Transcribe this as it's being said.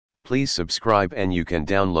Please subscribe, and you can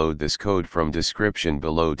download this code from description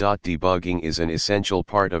below. Debugging is an essential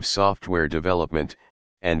part of software development,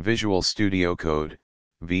 and Visual Studio Code,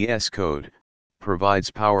 VS Code, provides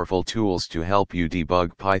powerful tools to help you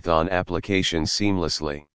debug Python applications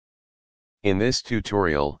seamlessly. In this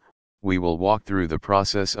tutorial, we will walk through the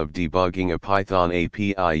process of debugging a Python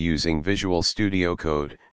API using Visual Studio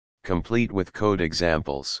Code, complete with code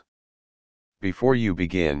examples. Before you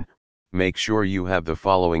begin, make sure you have the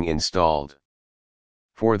following installed.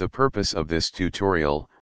 For the purpose of this tutorial,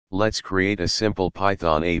 let's create a simple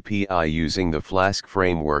Python API using the Flask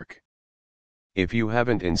framework. If you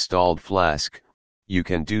haven't installed Flask, you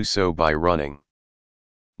can do so by running.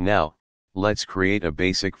 Now, let's create a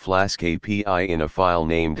basic Flask API in a file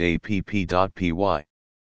named app.py.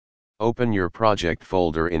 Open your project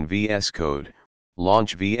folder in vscode,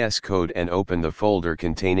 launch vscode and open the folder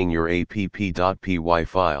containing your app.py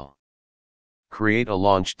file. Create a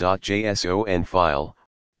launch.json file,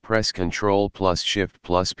 press Ctrl Shift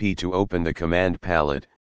P to open the command palette,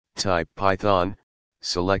 type Python,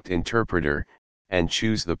 select interpreter, and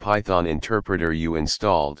choose the Python interpreter you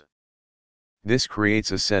installed. This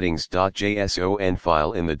creates a settings.json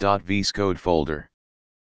file in the .vscode folder.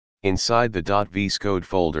 Inside the .vscode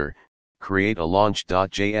folder, create a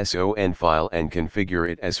launch.json file and configure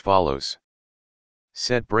it as follows.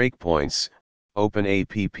 Set breakpoints. Open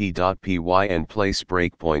app.py and place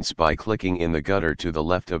breakpoints by clicking in the gutter to the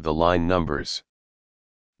left of the line numbers.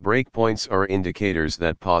 Breakpoints are indicators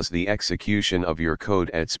that pause the execution of your code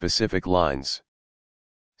at specific lines.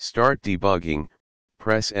 Start debugging,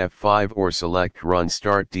 press F5 or select Run.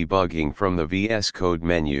 Start debugging from the VS Code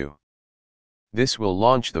menu. This will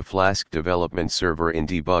launch the Flask development server in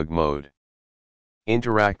debug mode.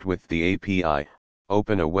 Interact with the API.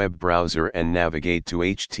 Open a web browser and navigate to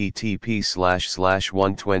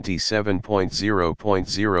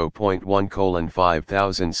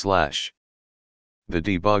http://127.0.0.1:5000/. The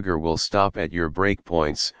debugger will stop at your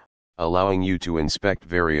breakpoints, allowing you to inspect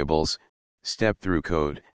variables, step through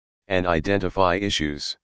code, and identify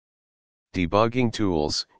issues. Debugging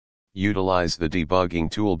tools. Utilize the debugging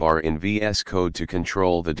toolbar in VS Code to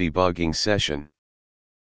control the debugging session.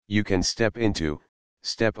 You can step into,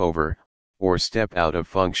 step over, or step out of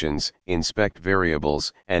functions, inspect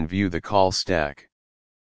variables, and view the call stack.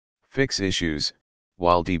 Fix issues.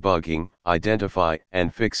 While debugging, identify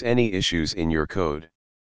and fix any issues in your code.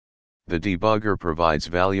 The debugger provides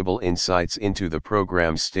valuable insights into the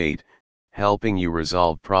program state, helping you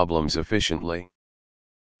resolve problems efficiently.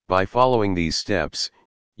 By following these steps,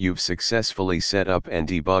 you've successfully set up and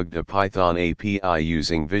debugged a Python API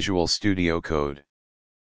using Visual Studio Code.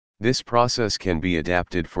 This process can be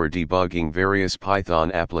adapted for debugging various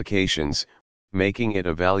Python applications, making it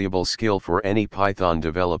a valuable skill for any Python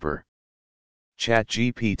developer.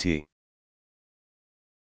 ChatGPT.